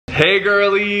Hey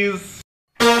girlies!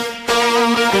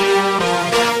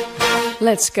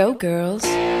 Let's go, girls.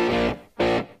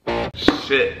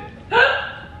 Shit.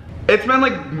 It's been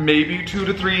like maybe 2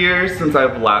 to 3 years since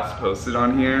I've last posted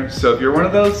on here. So if you're one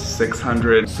of those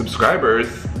 600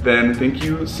 subscribers, then thank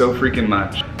you so freaking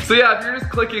much. So yeah, if you're just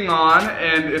clicking on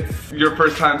and it's your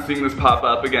first time seeing this pop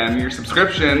up again in your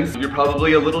subscriptions, you're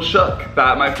probably a little shook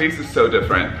that my face is so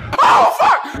different. Oh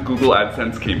fuck! Google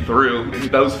AdSense came through.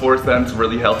 Those 4 cents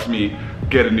really helped me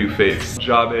get a new face.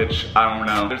 Job itch, I don't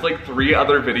know. There's like 3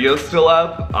 other videos still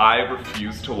up. I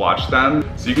refuse to watch them.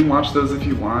 So you can watch those if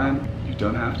you want. You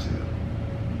don't have to.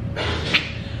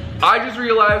 I just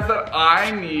realized that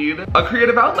I need a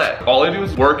creative outlet. All I do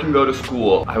is work and go to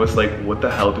school. I was like, what the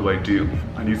hell do I do?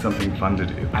 I need something fun to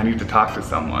do. I need to talk to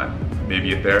someone.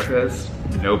 Maybe a therapist?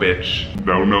 No bitch.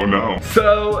 No, no, no.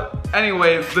 So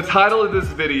anyways, the title of this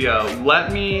video,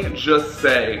 let me just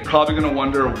say, probably gonna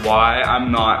wonder why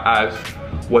I'm not as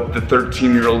what the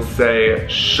 13-year-olds say,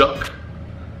 shook.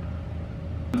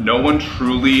 No one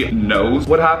truly knows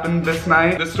what happened this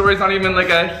night. This story's not even like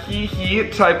a hee-hee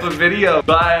type of video,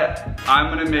 but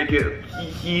I'm gonna make it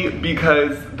hee-hee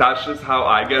because that's just how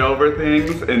I get over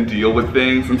things and deal with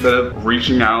things instead of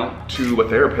reaching out to a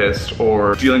therapist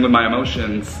or dealing with my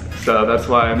emotions. So that's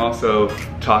why I'm also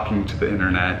talking to the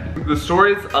internet. The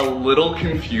story's a little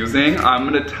confusing. I'm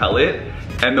gonna tell it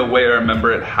and the way I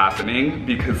remember it happening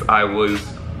because I was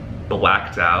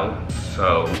blacked out,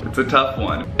 so it's a tough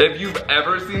one. If you've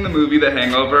ever seen the movie The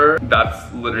Hangover,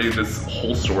 that's literally this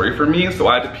whole story for me, so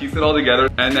I had to piece it all together,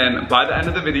 and then by the end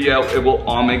of the video, it will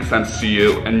all make sense to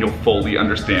you, and you'll fully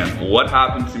understand what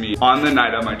happened to me on the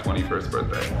night of my 21st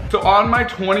birthday. So on my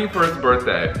 21st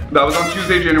birthday, that was on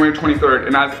Tuesday, January 23rd,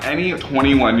 and as any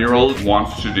 21-year-old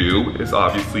wants to do, is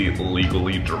obviously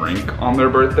legally drink on their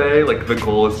birthday. Like, the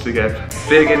goal is to get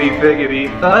figgity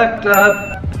fucked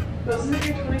up. Wasn't it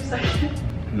your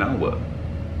 22nd? No.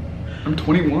 I'm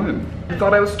 21. I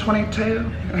thought I was 22.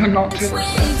 I'm not 2.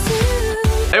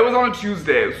 It was on a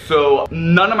Tuesday, so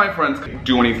none of my friends could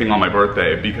do anything on my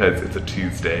birthday because it's a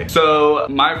Tuesday. So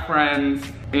my friends,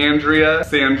 Andrea,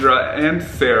 Sandra, and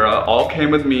Sarah all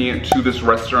came with me to this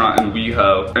restaurant in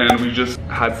WeHo, and we just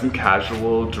had some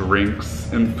casual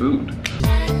drinks and food.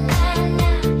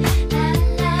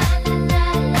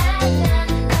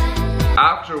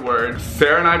 Afterwards,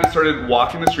 Sarah and I just started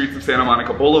walking the streets of Santa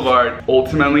Monica Boulevard,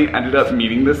 ultimately ended up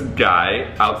meeting this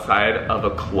guy outside of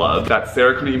a club that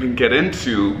Sarah couldn't even get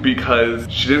into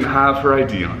because she didn't have her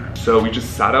ID on her. So we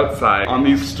just sat outside on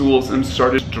these stools and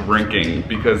started drinking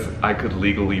because I could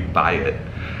legally buy it.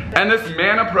 And this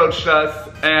man approached us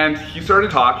and he started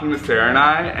talking to Sarah and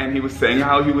I, and he was saying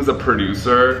how he was a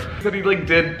producer. He said he like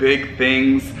did big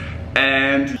things,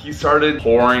 and he started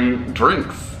pouring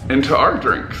drinks into our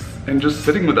drinks and just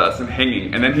sitting with us and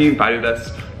hanging. And then he invited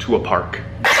us to a park.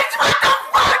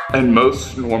 And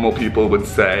most normal people would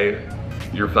say,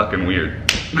 you're fucking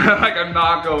weird. Like, I'm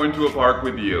not going to a park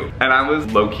with you. And I was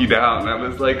low-key down. I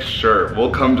was like, sure,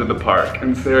 we'll come to the park.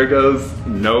 And Sarah goes,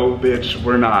 no bitch,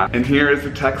 we're not. And here is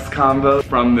a text combo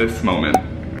from this moment.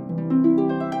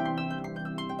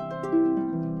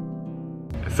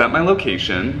 I sent my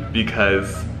location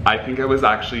because I think I was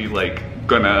actually like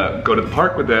gonna go to the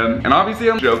park with him. And obviously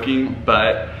I'm joking,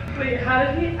 but wait, how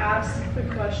did he ask the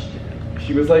question?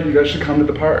 He was like, you guys should come to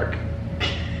the park.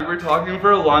 We were talking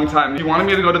for a long time. He wanted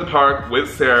me to go to the park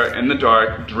with Sarah in the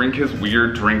dark, drink his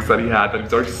weird drinks that he had that he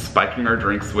was already spiking our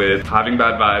drinks with, having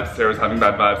bad vibes. Sarah's having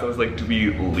bad vibes. I was like, do we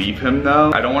leave him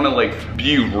though? I don't want to like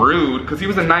be rude because he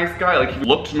was a nice guy. Like, he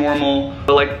looked normal,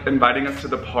 but like inviting us to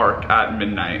the park at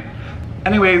midnight.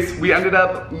 Anyways, we ended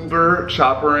up Uber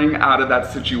choppering out of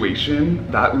that situation.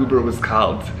 That Uber was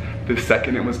called the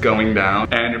second it was going down.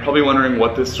 And you're probably wondering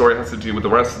what this story has to do with the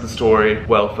rest of the story.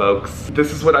 Well, folks,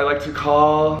 this is what I like to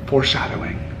call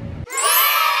foreshadowing.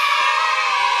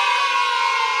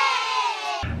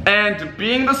 And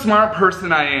being the smart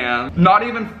person I am, not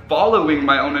even following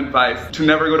my own advice to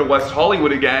never go to West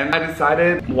Hollywood again, I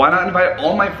decided, why not invite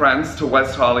all my friends to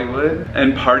West Hollywood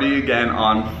and party again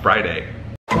on Friday?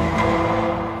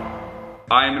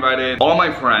 I invited all my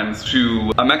friends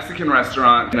to a Mexican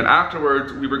restaurant, and then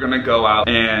afterwards we were gonna go out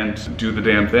and do the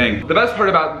damn thing. The best part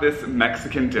about this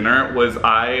Mexican dinner was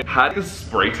I had this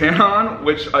spray tan on,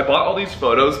 which I bought all these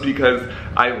photos because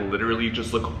I literally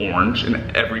just look orange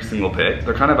in every single pic.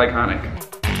 They're kind of iconic.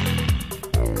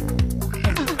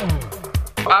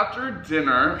 After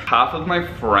dinner, half of my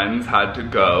friends had to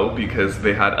go because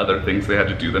they had other things they had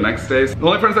to do the next day. The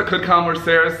only friends that could come were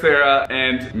Sarah,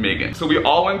 and Megan. So we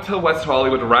all went to West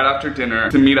Hollywood right after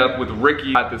dinner to meet up with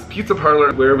Ricky at this pizza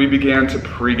parlor where we began to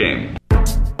pregame.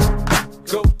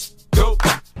 Go.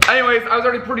 Anyways, I was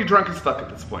already pretty drunk as fuck at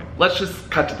this point. Let's just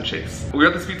cut to the chase. We were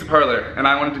at this pizza parlor and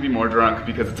I wanted to be more drunk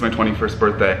because it's my 21st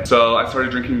birthday. So I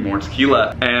started drinking more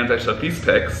tequila and I took these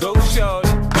pics. So shorty,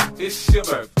 it's your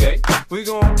birthday. We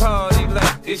gon' party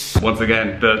like it's. Once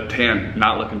again, the tan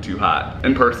not looking too hot.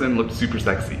 In person, looked super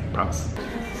sexy, promise.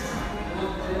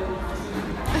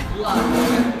 How's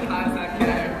that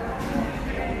going?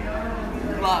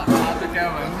 How's it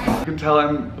going? You can tell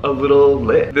I'm a little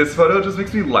lit. This photo just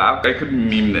makes me laugh. I could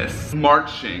meme this.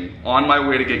 Marching on my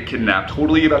way to get kidnapped.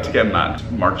 Totally about to get mugged.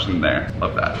 Marching there.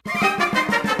 Love that.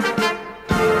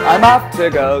 I'm off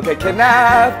to go get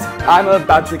kidnapped. I'm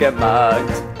about to get mugged.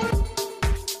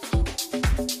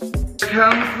 Here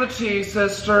comes the tea,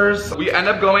 sisters. We end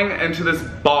up going into this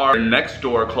bar next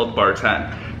door called Bar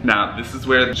 10. Now, this is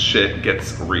where the shit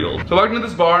gets real. So I walked into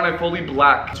this bar and I fully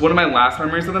blacked. It's one of my last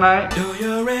memories of the night. Do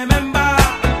you remember?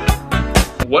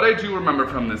 What I do remember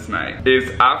from this night is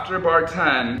after Bar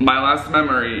 10, my last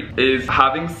memory is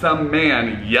having some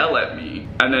man yell at me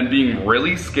and then being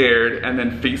really scared and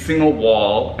then facing a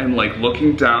wall and like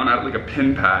looking down at like a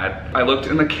pin pad. I looked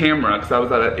in the camera because I was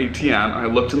at an ATM. I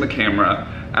looked in the camera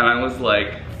and I was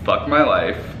like, fuck my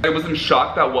life. I was in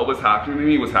shock that what was happening to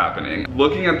me was happening.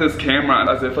 Looking at this camera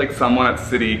as if like someone at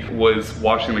City was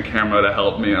watching the camera to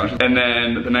help me. And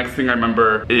then the next thing I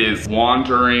remember is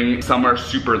wandering somewhere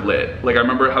super lit. Like I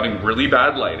remember having really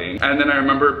bad lighting. And then I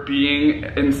remember being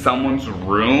in someone's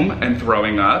room and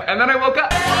throwing up. And then I woke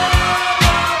up.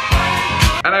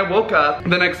 And I woke up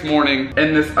the next morning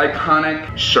in this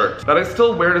iconic shirt that I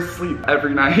still wear to sleep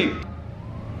every night.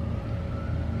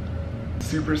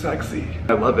 Super sexy.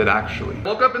 I love it actually.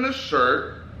 Woke up in this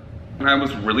shirt and I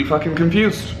was really fucking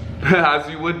confused, as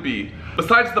you would be.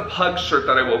 Besides the pug shirt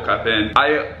that I woke up in,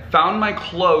 I found my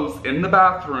clothes in the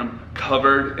bathroom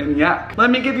covered in yak. Let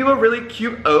me give you a really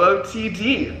cute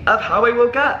OOTD of how I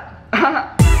woke up.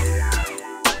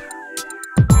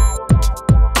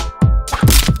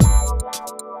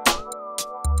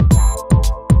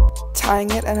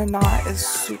 Tying it in a knot is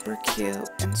super cute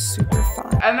and super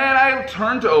fun. And then I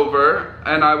turned over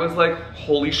and I was like,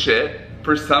 holy shit,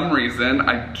 for some reason,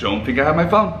 I don't think I have my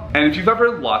phone. And if you've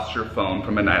ever lost your phone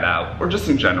from a night out, or just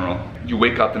in general, you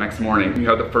wake up the next morning and you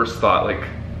have the first thought like,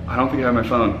 I don't think I have my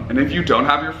phone. And if you don't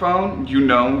have your phone, you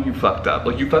know you fucked up.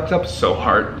 Like you fucked up so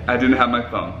hard. I didn't have my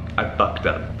phone. I fucked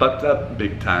up. Fucked up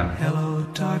big time. Hello,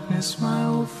 darkness, my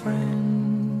old friend.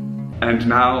 And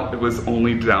now it was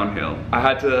only downhill. I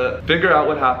had to figure out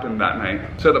what happened that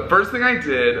night. So the first thing I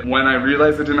did when I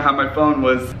realized I didn't have my phone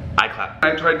was iCloud.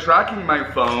 I tried tracking my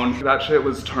phone, that shit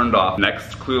was turned off.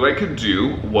 Next clue I could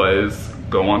do was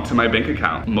go onto my bank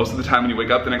account. Most of the time when you wake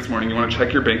up the next morning, you wanna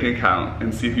check your bank account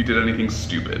and see if you did anything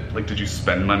stupid. Like, did you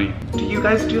spend money? Do you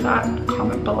guys do that?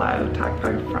 Comment below, tag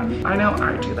by your friend. I know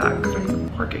I do that because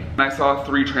I'm working. And I saw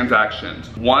 3 transactions.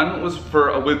 One was for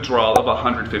a withdrawal of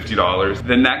 $150.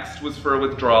 The next was for a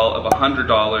withdrawal of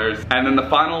 $100. And then the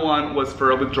final one was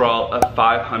for a withdrawal of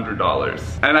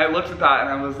 $500. And I looked at that and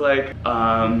I was like,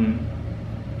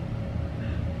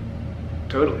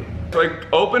 totally. So I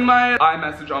open my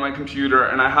iMessage on my computer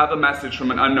and I have a message from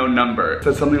an unknown number. It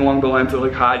says something along the lines of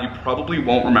like, hi, you probably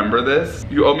won't remember this.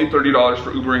 You owe me $30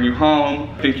 for Ubering you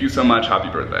home. Thank you so much, happy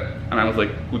birthday. And I was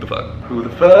like, who the fuck? Who the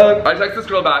fuck? I text this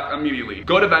girl back immediately.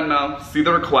 Go to Venmo, see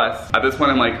the request. At this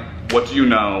point I'm like, what do you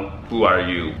know? Who are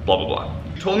you? Blah, blah, blah.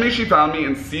 She told me she found me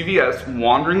in CVS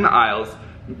wandering the aisles,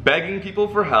 begging people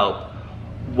for help,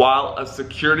 while a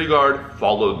security guard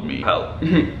followed me. Help.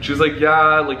 She was like,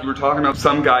 yeah, like you were talking about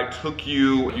some guy took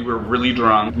you, you were really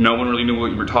drunk, no one really knew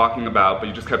what you were talking about, but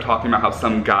you just kept talking about how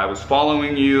some guy was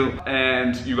following you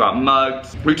and you got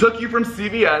mugged. We took you from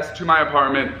CVS to my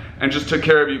apartment and just took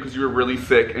care of you because you were really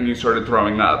sick and you started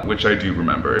throwing up, which I do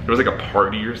remember. There was like a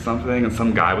party or something and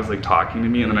some guy was like talking to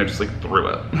me and then I just like threw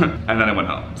up. And then I went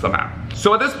home somehow.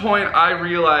 So at this point I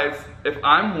realized if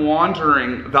I'm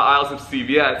wandering the aisles of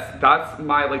CVS, that's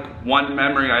my like one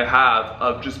memory I have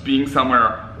of just being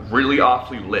somewhere really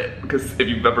awfully lit. Because if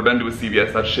you've ever been to a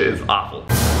CVS, that shit is awful.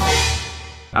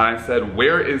 And I said,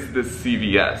 where is this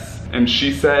CVS? And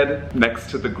she said, next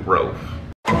to the Grove.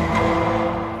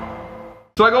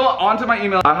 So I go onto my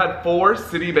email. I had 4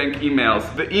 Citibank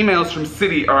emails. The emails from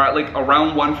Citi are at like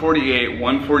around 148,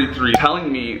 143,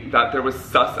 telling me that there was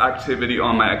sus activity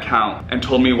on my account and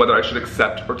told me whether I should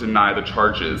accept or deny the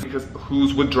charges because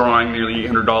who's withdrawing nearly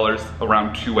 $800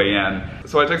 around 2 a.m.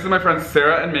 So I texted my friends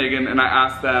Sarah and Megan and I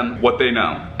asked them what they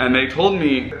know. And they told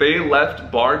me they left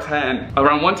Bar 10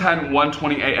 around 1:10,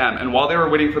 1:20 a.m. And while they were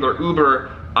waiting for their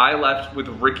Uber, I left with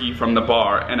Ricky from the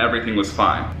bar and everything was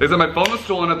fine. They said my phone was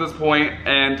stolen at this point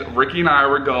and Ricky and I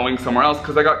were going somewhere else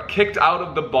because I got kicked out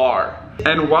of the bar.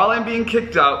 And while I'm being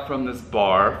kicked out from this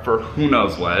bar for who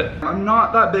knows what, I'm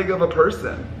not that big of a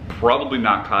person. Probably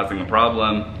not causing a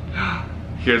problem.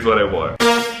 Here's what I wore.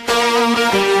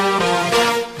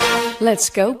 Let's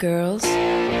go, girls.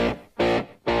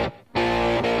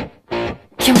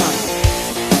 Come on.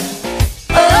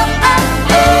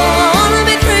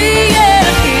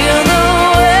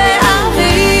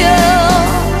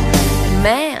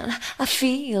 I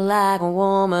feel like a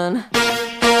woman.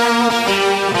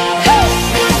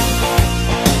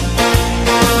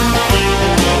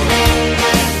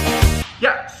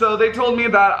 Yeah, so they told me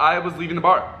that I was leaving the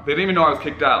bar. They didn't even know I was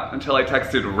kicked out until I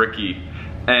texted Ricky.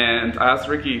 And I asked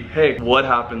Ricky, hey, what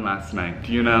happened last night?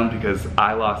 Do you know? Because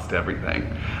I lost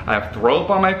everything. I have throw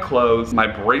up on my clothes, my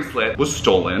bracelet was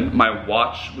stolen, my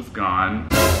watch was gone.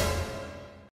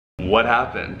 What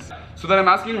happened? So then I'm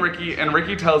asking Ricky, and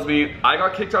Ricky tells me I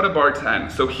got kicked out of bar 10,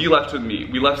 so he left with me.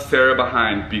 We left Sarah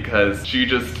behind because she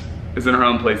just is in her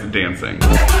own place dancing.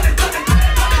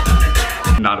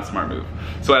 Not a smart move.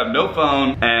 So I have no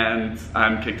phone and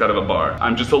I'm kicked out of a bar.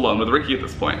 I'm just alone with Ricky at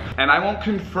this point. And I won't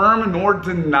confirm nor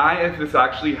deny if this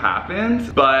actually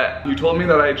happened, but you told me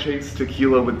that I chased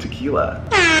tequila with tequila.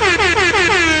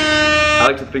 I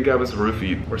like to think I was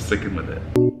roofied or sickened with it.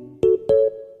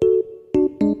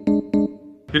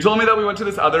 He told me that we went to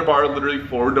this other bar literally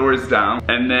 4 doors down,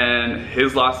 and then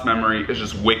his last memory is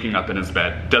just waking up in his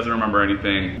bed. Doesn't remember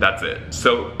anything, that's it.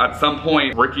 So at some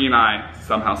point, Ricky and I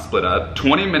somehow split up.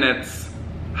 20 minutes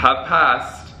have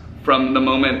passed from the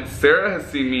moment Sarah has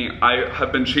seen me. I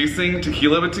have been chasing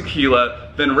tequila with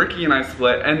tequila, then Ricky and I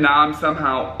split, and now I'm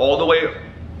somehow all the way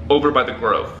over by the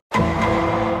Grove.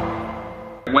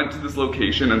 I went to this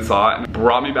location and saw it, and it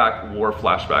brought me back war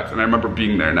flashbacks, and I remember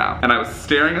being there now. And I was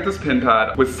staring at this pin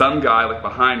pad with some guy like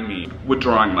behind me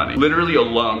withdrawing money. Literally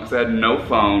alone, because I had no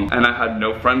phone and I had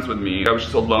no friends with me. I was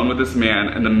just alone with this man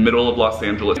in the middle of Los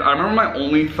Angeles. I remember my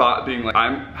only thought being like,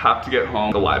 I have to get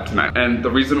home alive tonight. And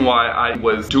the reason why I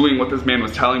was doing what this man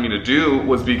was telling me to do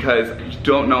was because you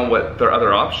don't know what their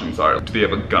other options are. Do they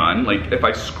have a gun? Like, if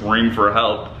I scream for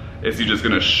help, is he just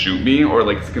gonna shoot me, or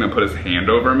like is he gonna put his hand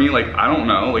over me? Like, I don't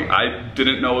know. Like, I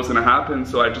didn't know what was gonna happen,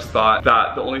 so I just thought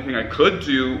that the only thing I could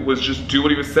do was just do what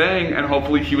he was saying, and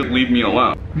hopefully he would leave me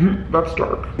alone. That's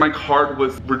dark. My card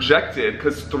was rejected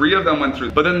because 3 of them went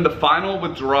through, but then the final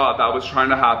withdrawal that was trying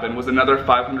to happen was another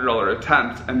 $500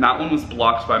 attempt, and that one was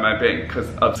blocked by my bank because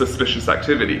of suspicious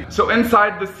activity. So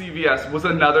inside the CVS was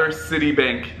another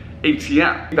Citibank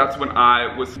ATM. That's when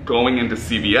I was going into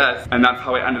CVS, and that's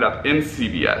how I ended up in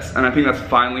CVS. And I think that's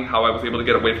finally how I was able to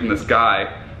get away from this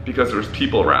guy, because there was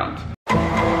people around.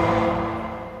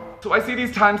 So I see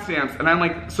these timestamps and I'm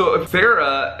like, so if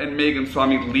Sarah and Megan saw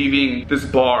me leaving this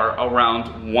bar around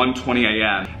 1:20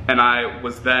 a.m. and I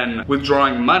was then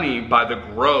withdrawing money by the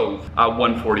Grove at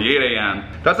 1:48 a.m.,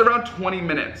 that's around 20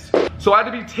 minutes. So I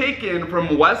had to be taken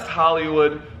from West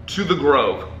Hollywood to the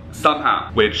Grove somehow,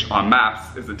 which on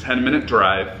maps is a 10-minute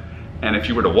drive, and if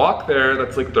you were to walk there,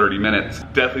 that's like 30 minutes.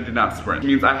 Definitely did not sprint. It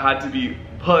means I had to be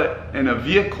put in a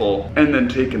vehicle and then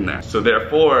taken there. So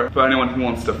therefore, for anyone who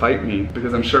wants to fight me,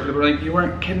 because I'm sure people are like, you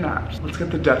weren't kidnapped. Let's get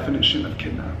the definition of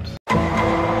kidnapped.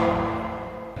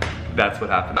 That's what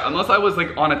happened. Unless I was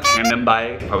like on a tandem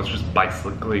bike, if I was just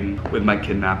bicycling with my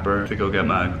kidnapper to go get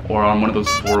mugged, or on one of those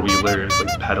 4-wheelers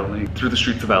like pedaling through the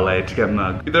streets of LA to get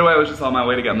mugged. Either way, I was just on my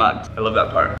way to get mugged. I love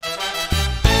that part.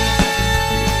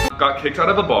 Got kicked out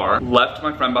of a bar, left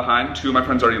my friend behind, 2 of my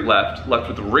friends already left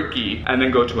with Ricky, and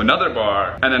then go to another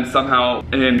bar, and then somehow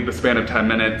in the span of 10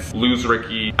 minutes, lose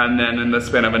Ricky, and then in the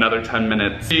span of another 10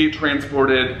 minutes, be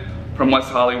transported from West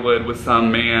Hollywood with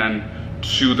some man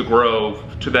to the Grove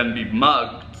to then be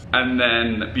mugged, and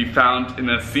then be found in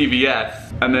a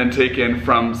CVS, and then taken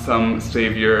from some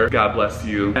savior, God bless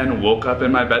you, and woke up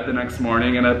in my bed the next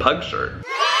morning in a pug shirt.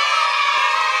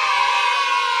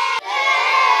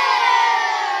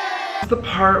 The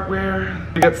part where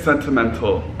it gets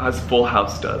sentimental, as Full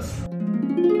House does.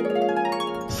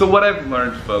 So what I've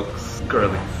learned, folks,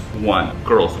 girlies. 1,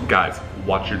 girls, guys,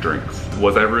 watch your drinks.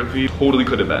 Was I roofied? Totally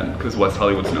could have been, because West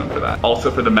Hollywood's known for that.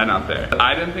 Also for the men out there.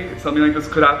 I didn't think something like this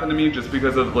could happen to me just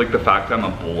because of like the fact that I'm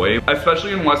a boy.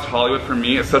 Especially in West Hollywood, for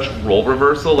me, it's such role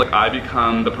reversal. Like, I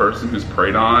become the person who's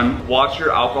preyed on. Watch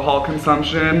your alcohol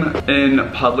consumption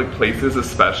in public places,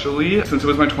 especially. Since it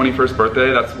was my 21st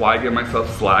birthday, that's why I give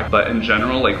myself slack. But in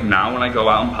general, like now when I go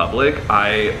out in public,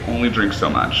 I only drink so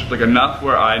much. Like enough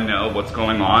where I know what's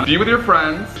going on. Be with your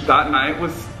friends. That night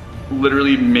was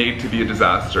literally made to be a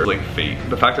disaster, like fate.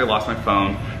 The fact I lost my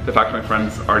phone, the fact my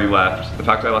friends already left, the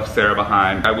fact I left Sarah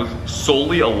behind. I was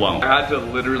solely alone. I had to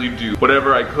literally do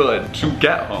whatever I could to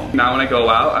get home. Now when I go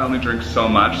out, I only drink so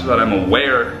much so that I'm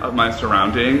aware of my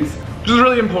surroundings, which is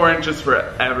really important just for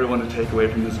everyone to take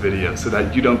away from this video so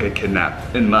that you don't get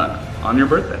kidnapped and mugged on your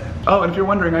birthday. Oh, and if you're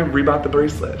wondering, I rebought the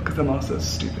bracelet because I'm also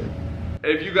stupid.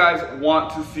 If you guys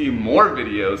want to see more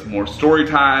videos, more story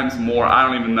times, more, I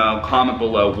don't even know, comment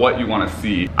below what you want to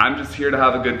see. I'm just here to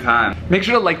have a good time. Make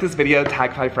sure to like this video,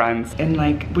 tag 5 friends, and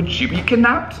like, would you be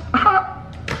kidnapped?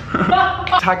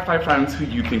 Tag 5 friends who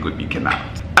you think would be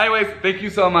kidnapped. Anyways, thank you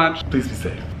so much. Please be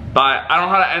safe. Bye. I don't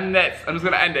know how to end this. I'm just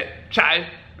gonna end it. Chai.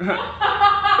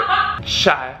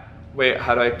 Chai. Wait,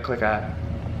 how do I click add?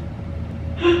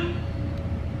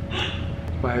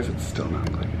 Why is it still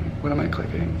not clicking? What am I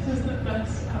clicking? This is the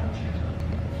best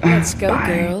outro. Let's go,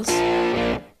 girls.